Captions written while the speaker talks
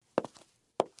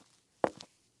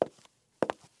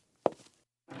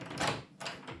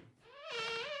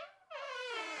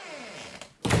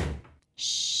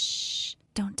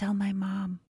Don't Tell My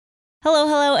Mom.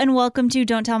 Hello, and welcome to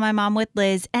Don't Tell My Mom with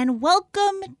Liz, and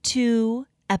welcome to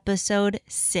episode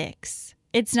 6.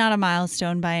 It's not a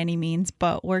milestone by any means,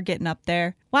 but we're getting up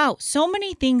there. Wow, so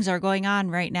many things are going on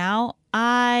right now.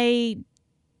 I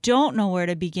don't know where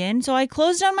to begin. So I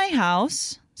closed on my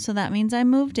house, so that means I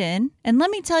moved in. And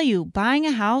let me tell you, buying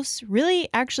a house really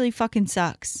actually fucking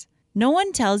sucks. No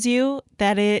one tells you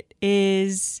that it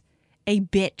is a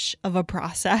bitch of a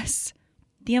process.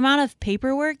 The amount of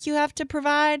paperwork you have to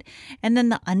provide, and then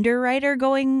the underwriter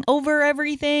going over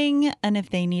everything, and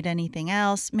if they need anything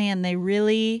else, man, they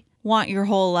really want your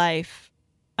whole life.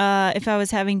 If I was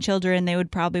having children, they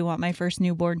would probably want my first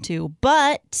newborn too.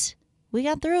 But we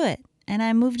got through it, and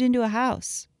I moved into a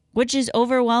house, which is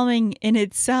overwhelming in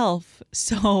itself.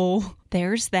 So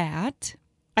there's that.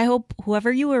 I hope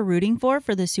whoever you were rooting for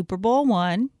the Super Bowl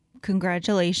won.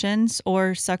 Congratulations,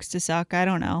 or sucks to suck, I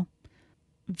don't know.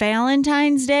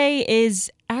 Valentine's Day is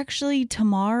actually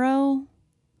tomorrow,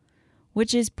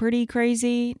 which is pretty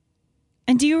crazy.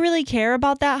 And do you really care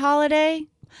about that holiday?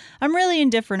 I'm really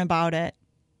indifferent about it.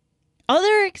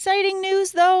 Other exciting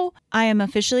news, though, I am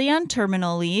officially on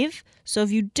terminal leave. So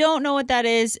if you don't know what that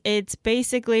is, it's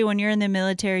basically when you're in the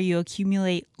military, you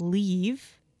accumulate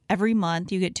leave. Every month,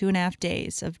 you get 2.5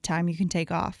 days of time you can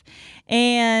take off.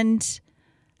 And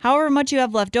however much you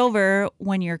have left over,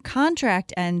 when your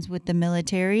contract ends with the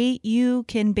military, you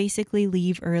can basically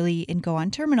leave early and go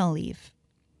on terminal leave.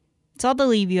 It's all the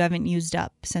leave you haven't used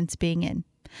up since being in.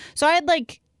 So I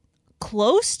had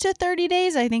close to 30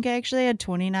 days. I think I actually had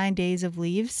 29 days of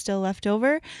leave still left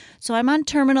over. So I'm on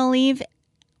terminal leave,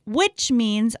 which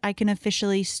means I can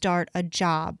officially start a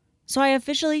job. So I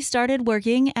officially started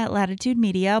working at Latitude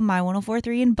Media, My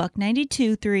 104.3 and Buck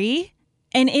 92.3,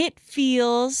 and it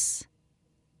feels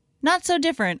not so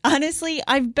different. Honestly,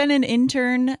 I've been an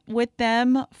intern with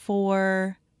them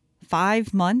for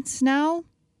 5 months now.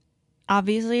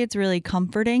 Obviously, it's really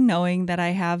comforting knowing that I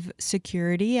have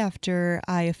security after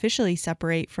I officially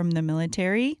separate from the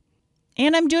military.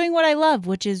 And I'm doing what I love,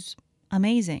 which is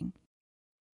amazing.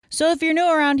 So if you're new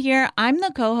around here, I'm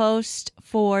the co-host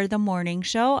for the morning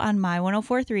show on My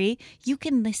 104.3. You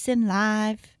can listen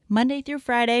live Monday through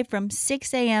Friday from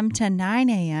 6 a.m. to 9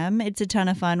 a.m. It's a ton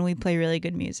of fun. We play really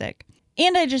good music.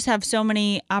 And I just have so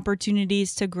many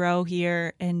opportunities to grow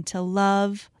here and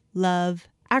to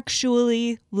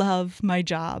actually love my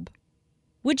job.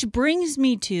 Which brings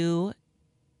me to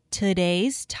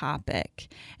today's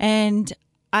topic. And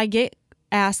I get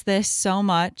asked this so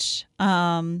much,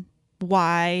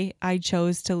 why I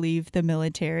chose to leave the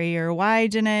military or why I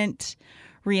didn't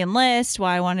re-enlist,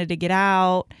 why I wanted to get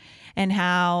out, and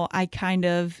how I kind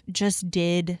of just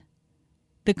did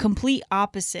the complete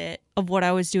opposite of what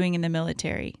I was doing in the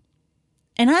military.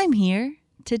 And I'm here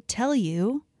to tell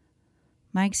you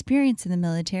my experience in the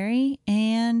military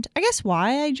and I guess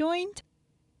why I joined.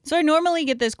 So I normally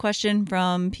get this question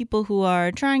from people who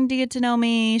are trying to get to know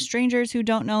me, strangers who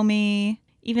don't know me,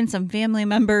 even some family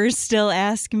members still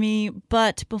ask me.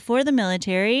 But before the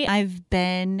military, I've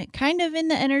been kind of in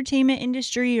the entertainment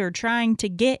industry or trying to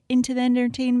get into the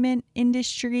entertainment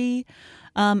industry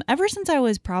ever since I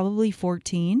was probably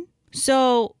 14.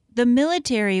 So the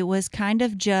military was kind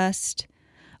of just,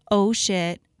 oh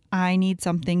shit, I need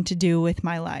something to do with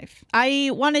my life. I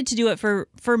wanted to do it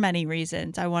for many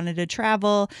reasons. I wanted to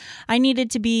travel. I needed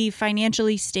to be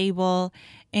financially stable.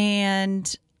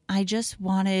 And I just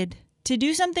wanted to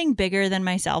do something bigger than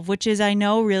myself, which is, I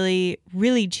know, really,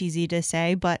 really cheesy to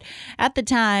say. But at the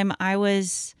time, I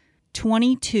was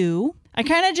 22. I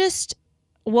kind of just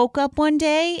woke up one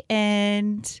day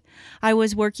and I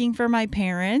was working for my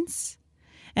parents.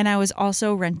 And I was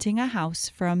also renting a house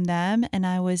from them. And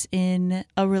I was in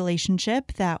a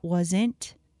relationship that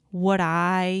wasn't what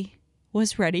I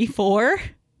was ready for.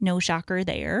 No shocker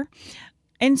there.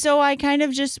 And so I kind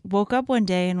of just woke up one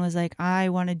day and was like, I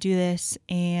want to do this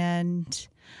and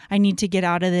I need to get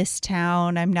out of this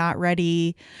town. I'm not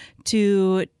ready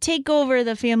to take over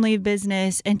the family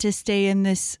business and to stay in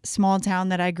this small town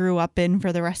that I grew up in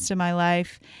for the rest of my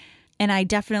life. And I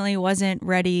definitely wasn't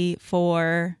ready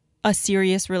for a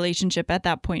serious relationship at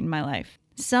that point in my life.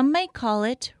 Some may call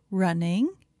it running,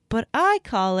 but I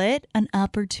call it an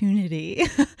opportunity.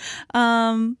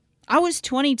 I was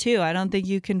 22. I don't think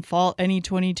you can fault any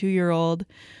 22-year-old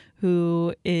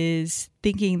who is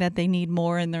thinking that they need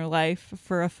more in their life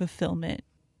for a fulfillment.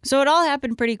 So it all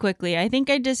happened pretty quickly. I think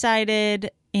I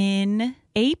decided in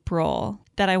April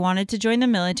that I wanted to join the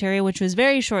military, which was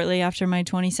very shortly after my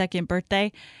 22nd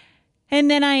birthday.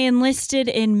 And then I enlisted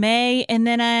in May, and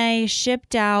then I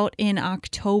shipped out in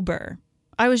October.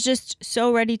 I was just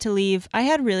so ready to leave. I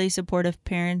had really supportive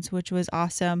parents, which was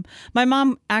awesome. My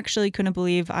mom actually couldn't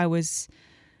believe I was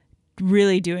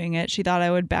really doing it. She thought I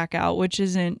would back out, which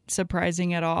isn't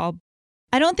surprising at all.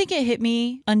 I don't think it hit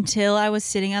me until I was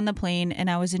sitting on the plane and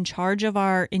I was in charge of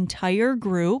our entire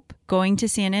group going to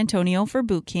San Antonio for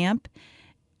boot camp.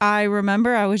 I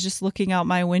remember I was just looking out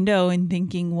my window and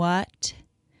thinking, what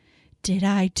did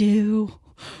I do?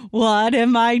 What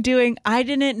am I doing? I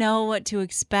didn't know what to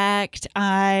expect.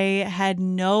 I had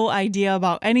no idea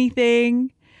about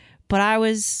anything, but I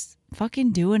was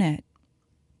fucking doing it.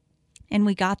 And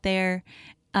we got there.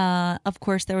 Of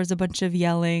course, there was a bunch of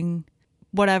yelling,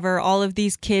 whatever. All of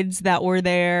these kids that were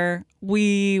there,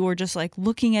 we were just like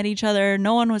looking at each other.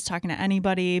 No one was talking to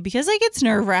anybody because like it's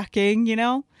nerve-wracking, you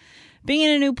know? Being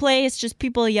in a new place, just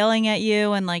people yelling at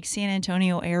you, and like San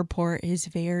Antonio Airport is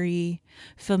very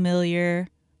familiar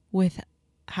with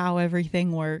how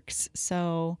everything works.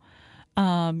 So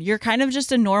you're kind of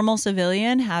just a normal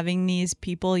civilian having these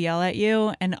people yell at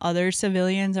you, and other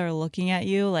civilians are looking at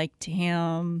you like,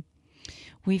 damn,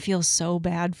 we feel so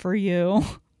bad for you.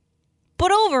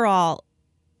 But overall,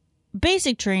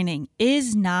 basic training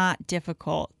is not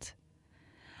difficult.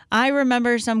 I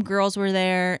remember some girls were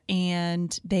there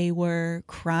and they were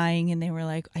crying and they were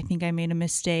like, I think I made a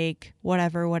mistake,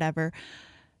 whatever.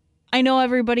 I know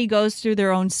everybody goes through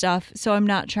their own stuff, so I'm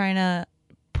not trying to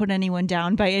put anyone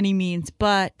down by any means,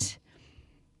 but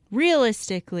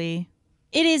realistically,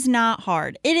 it is not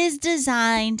hard. It is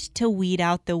designed to weed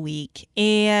out the weak.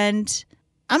 And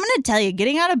I'm going to tell you,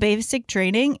 getting out of basic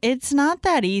training, it's not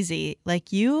that easy.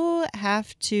 Like you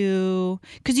have to,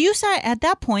 because at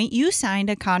that point, you signed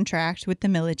a contract with the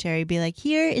military. Be like,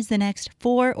 here is the next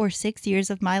 4 or 6 years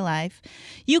of my life.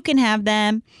 You can have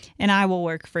them and I will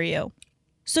work for you.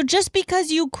 So just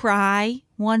because you cry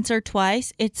once or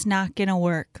twice, it's not going to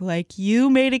work. Like you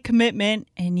made a commitment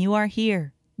and you are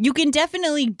here. You can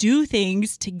definitely do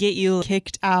things to get you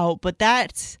kicked out, but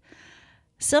that's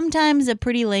sometimes a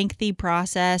pretty lengthy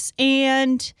process,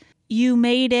 and you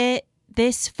made it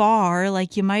this far,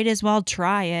 like you might as well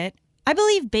try it. I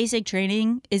believe basic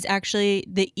training is actually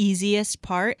the easiest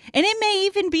part, and it may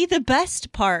even be the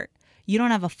best part. You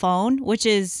don't have a phone, which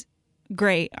is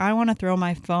great. I want to throw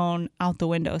my phone out the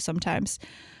window sometimes.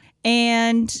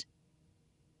 And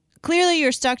clearly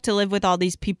you're stuck to live with all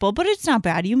these people, but it's not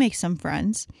bad. You make some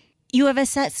friends. You have a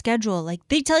set schedule. Like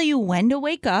they tell you when to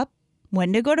wake up,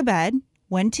 when to go to bed,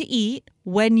 when to eat,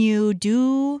 when you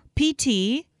do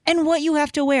PT, and what you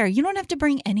have to wear. You don't have to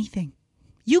bring anything.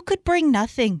 You could bring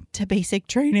nothing to basic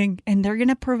training and they're going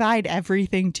to provide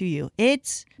everything to you.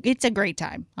 It's a great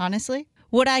time, honestly.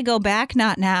 Would I go back?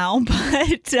 Not now,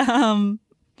 but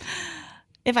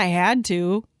if I had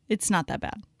to, it's not that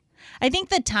bad. I think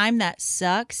the time that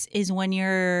sucks is when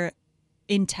you're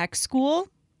in tech school,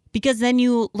 because then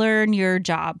you learn your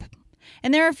job.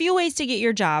 And there are a few ways to get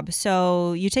your job.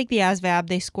 So you take the ASVAB,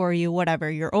 they score you, whatever.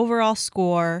 Your overall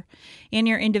score and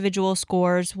your individual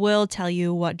scores will tell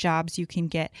you what jobs you can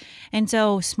get. And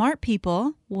so smart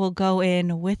people will go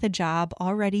in with a job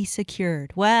already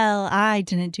secured. Well, I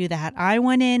didn't do that. I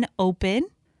went in open,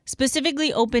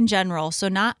 specifically open general. So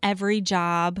not every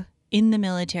job in the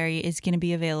military is going to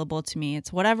be available to me.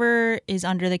 It's whatever is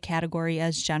under the category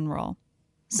as general.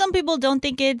 Some people don't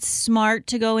think it's smart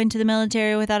to go into the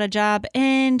military without a job,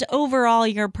 and overall,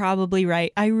 you're probably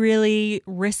right. I really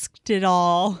risked it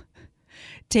all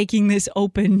taking this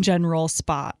open general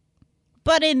spot.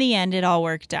 But in the end, it all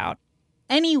worked out.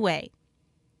 Anyway,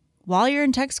 while you're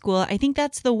in tech school, I think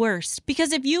that's the worst,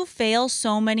 because if you fail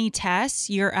so many tests,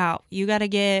 you're out. You got to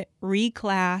get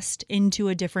reclassed into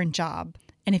a different job.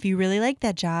 And if you really like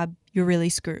that job, you're really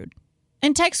screwed.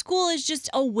 And tech school is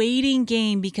just a waiting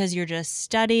game because you're just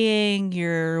studying,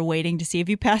 you're waiting to see if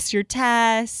you pass your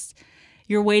tests,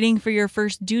 you're waiting for your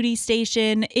first duty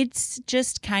station. It's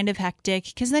just kind of hectic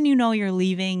because then you know you're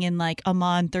leaving in like a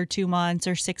month or 2 months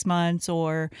or 6 months,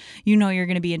 or you know you're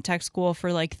going to be in tech school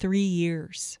for like 3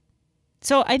 years.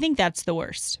 So I think that's the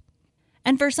worst.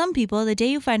 And for some people, the day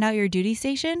you find out your duty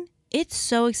station, it's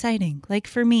so exciting. Like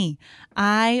for me,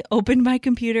 I opened my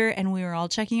computer and we were all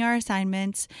checking our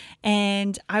assignments,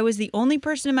 and I was the only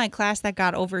person in my class that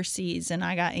got overseas, and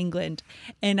I got England,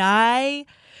 and I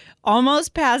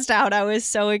almost passed out. I was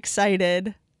so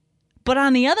excited. But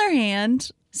on the other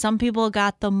hand, some people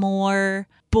got the more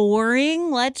boring,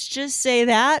 let's just say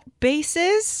that,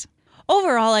 bases.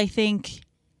 Overall, I think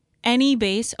any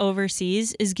base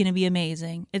overseas is going to be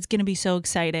amazing. It's going to be so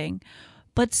exciting.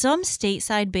 But some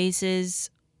stateside bases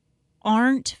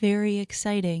aren't very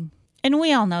exciting. And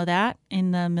we all know that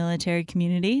in the military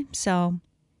community. So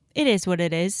it is what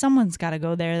it is. Someone's got to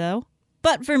go there, though.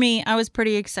 But for me, I was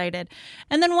pretty excited.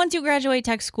 And then once you graduate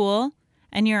tech school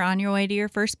and you're on your way to your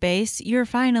first base, you're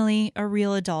finally a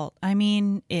real adult. I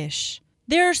mean, ish.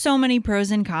 There are so many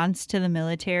pros and cons to the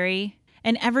military,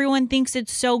 and everyone thinks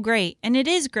it's so great, and it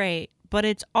is great. But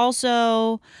it's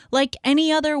also like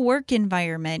any other work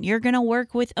environment. You're going to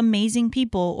work with amazing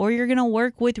people, or you're going to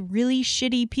work with really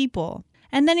shitty people.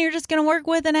 And then you're just going to work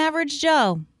with an average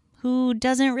Joe who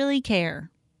doesn't really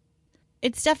care.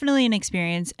 It's definitely an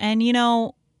experience. And,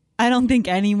 I don't think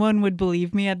anyone would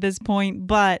believe me at this point.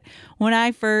 But when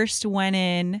I first went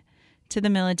in to the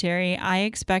military, I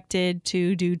expected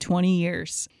to do 20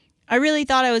 years. I really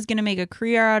thought I was going to make a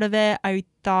career out of it. I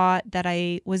thought that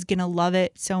I was going to love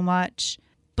it so much.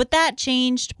 But that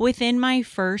changed within my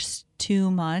first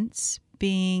 2 months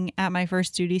being at my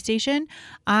first duty station.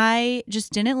 I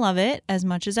just didn't love it as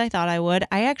much as I thought I would.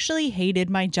 I actually hated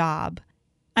my job.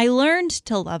 I learned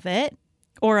to love it,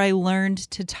 or I learned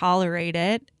to tolerate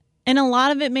it. And a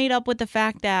lot of it made up with the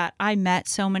fact that I met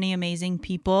so many amazing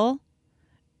people.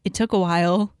 It took a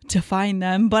while to find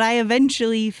them, but I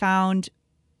eventually found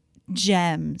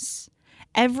gems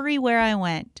everywhere I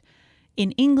went.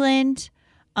 In England,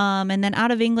 and then out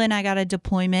of England, I got a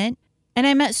deployment. And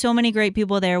I met so many great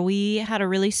people there. We had a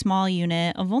really small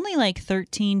unit of only like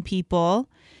 13 people,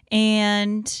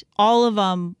 and all of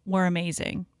them were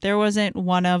amazing. There wasn't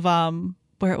one of them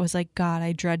where it was like, God,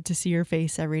 I dread to see your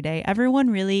face every day. Everyone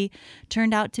really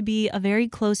turned out to be a very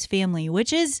close family,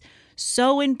 which is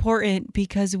so important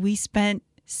because we spent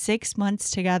 6 months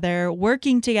together,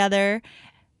 working together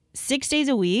 6 days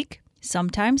a week,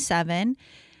 sometimes 7.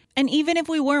 And even if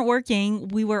we weren't working,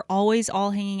 we were always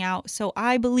all hanging out. So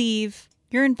I believe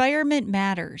your environment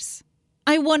matters.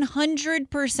 I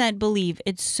 100% believe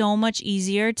it's so much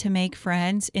easier to make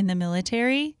friends in the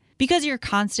military because you're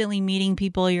constantly meeting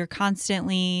people, you're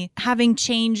constantly having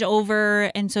changeover.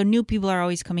 And so new people are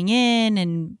always coming in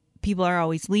and people are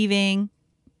always leaving.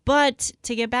 But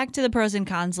to get back to the pros and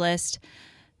cons list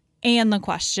and the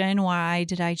question, why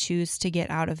did I choose to get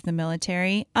out of the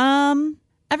military?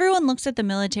 Everyone looks at the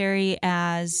military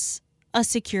as a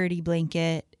security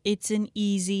blanket. It's an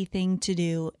easy thing to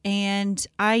do. And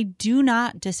I do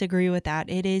not disagree with that.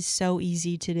 It is so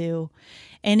easy to do.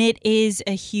 And it is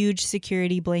a huge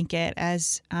security blanket.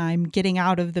 As I'm getting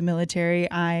out of the military,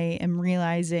 I am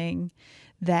realizing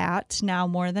that now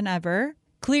more than ever.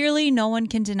 Clearly, no one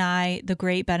can deny the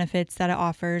great benefits that it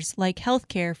offers, like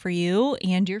healthcare for you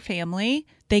and your family.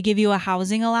 They give you a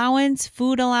housing allowance,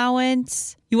 food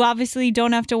allowance. You obviously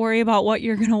don't have to worry about what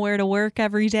you're going to wear to work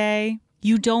every day.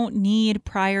 You don't need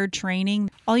prior training.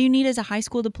 All you need is a high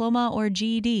school diploma or a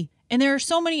GED. And there are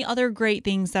so many other great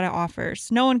things that it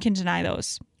offers. No one can deny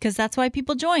those because that's why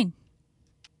people join.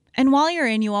 And while you're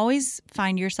in, you always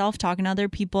find yourself talking to other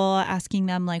people, asking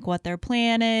them like what their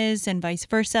plan is and vice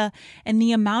versa. And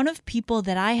the amount of people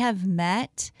that I have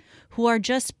met who are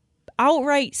just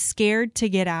outright scared to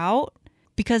get out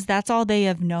because that's all they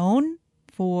have known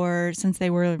since they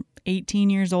were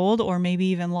 18 years old, or maybe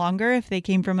even longer if they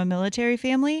came from a military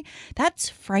family, that's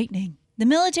frightening. The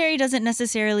military doesn't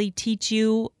necessarily teach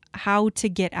you how to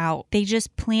get out. They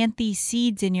just plant these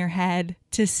seeds in your head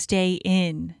to stay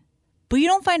in. But you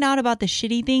don't find out about the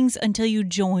shitty things until you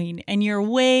join, and you're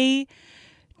way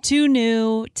too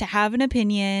new to have an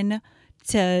opinion,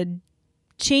 to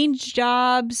change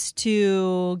jobs,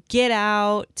 to get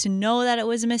out, to know that it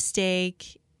was a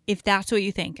mistake, if that's what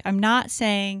you think. I'm not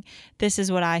saying this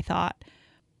is what I thought.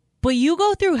 But you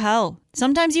go through hell.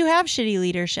 Sometimes you have shitty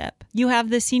leadership. You have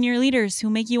the senior leaders who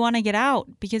make you want to get out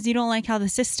because you don't like how the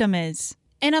system is.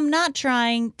 And I'm not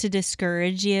trying to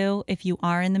discourage you if you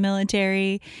are in the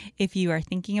military, if you are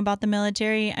thinking about the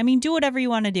military. I mean, do whatever you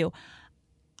want to do.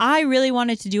 I really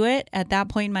wanted to do it at that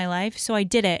point in my life, so I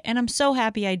did it. And I'm so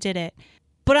happy I did it.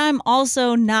 But I'm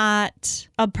also not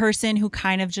a person who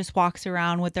kind of just walks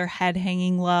around with their head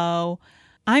hanging low.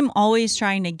 I'm always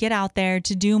trying to get out there,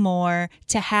 to do more,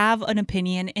 to have an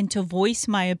opinion, and to voice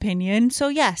my opinion. So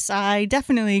yes, I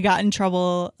definitely got in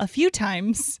trouble a few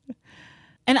times.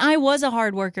 And I was a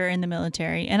hard worker in the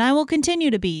military, and I will continue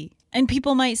to be. And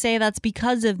people might say that's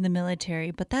because of the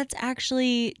military, but that's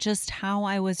actually just how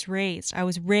I was raised. I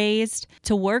was raised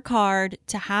to work hard,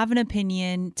 to have an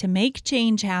opinion, to make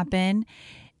change happen.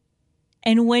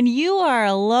 And when you are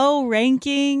a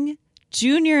low-ranking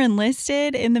junior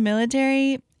enlisted in the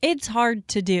military, it's hard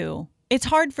to do. It's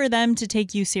hard for them to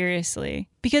take you seriously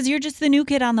because you're just the new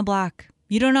kid on the block.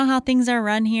 You don't know how things are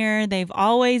run here. They've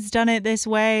always done it this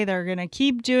way. They're going to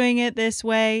keep doing it this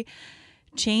way.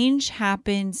 Change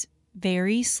happens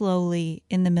very slowly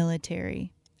in the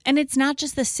military. And it's not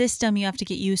just the system you have to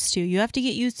get used to. You have to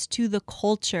get used to the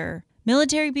culture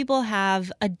Military people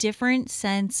have a different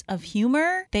sense of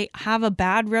humor. They have a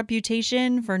bad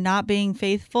reputation for not being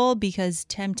faithful because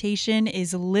temptation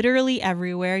is literally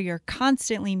everywhere. You're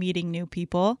constantly meeting new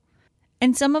people.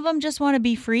 And some of them just want to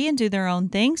be free and do their own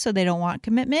thing, so they don't want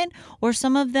commitment. Or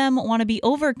some of them want to be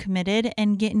overcommitted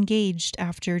and get engaged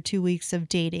after 2 weeks of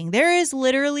dating. There is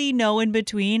literally no in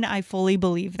between. I fully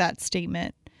believe that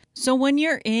statement. So when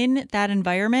you're in that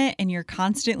environment and you're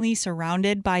constantly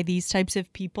surrounded by these types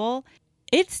of people,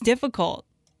 it's difficult.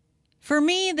 For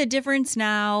me, the difference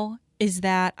now is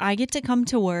that I get to come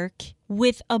to work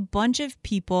with a bunch of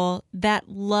people that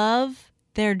love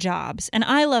their jobs. And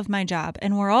I love my job.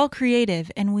 And we're all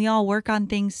creative and we all work on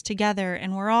things together.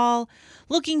 And we're all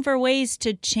looking for ways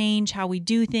to change how we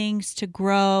do things, to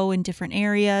grow in different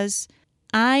areas.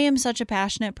 I am such a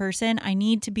passionate person. I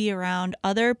need to be around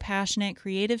other passionate,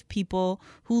 creative people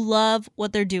who love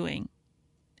what they're doing.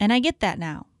 And I get that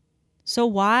now. So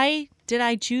why did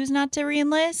I choose not to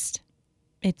re-enlist?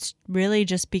 It's really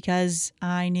just because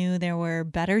I knew there were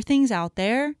better things out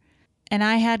there and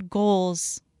I had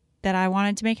goals that I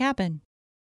wanted to make happen.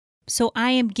 So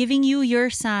I am giving you your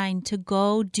sign to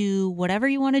go do whatever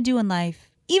you want to do in life,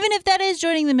 even if that is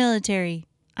joining the military.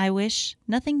 I wish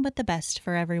nothing but the best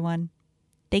for everyone.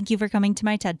 Thank you for coming to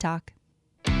my TED Talk.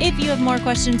 If you have more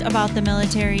questions about the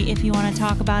military, if you want to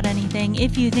talk about anything,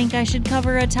 if you think I should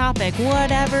cover a topic,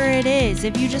 whatever it is,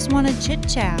 if you just want to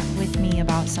chit-chat with me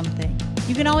about something,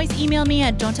 you can always email me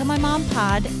at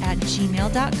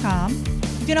don'ttellmymompod@gmail.com.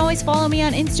 You can always follow me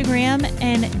on Instagram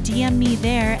and DM me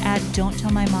there at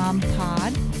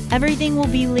don'ttellmymompod. Everything will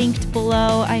be linked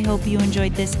below. I hope you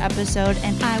enjoyed this episode,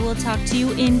 and I will talk to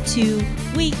you in 2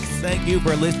 weeks. Thank you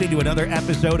for listening to another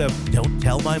episode of Don't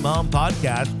Tell My Mom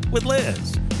podcast with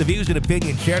Liz. The views and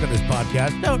opinions shared on this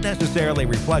podcast don't necessarily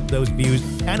reflect those views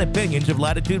and opinions of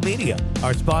Latitude Media,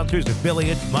 our sponsors,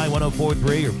 affiliates, My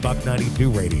 104.3 or Buck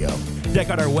 92 Radio. Check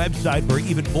out our website for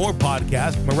even more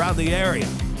podcasts from around the area.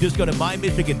 Just go to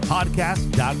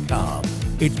mymichiganpodcast.com.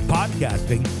 It's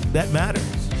podcasting that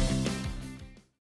matters.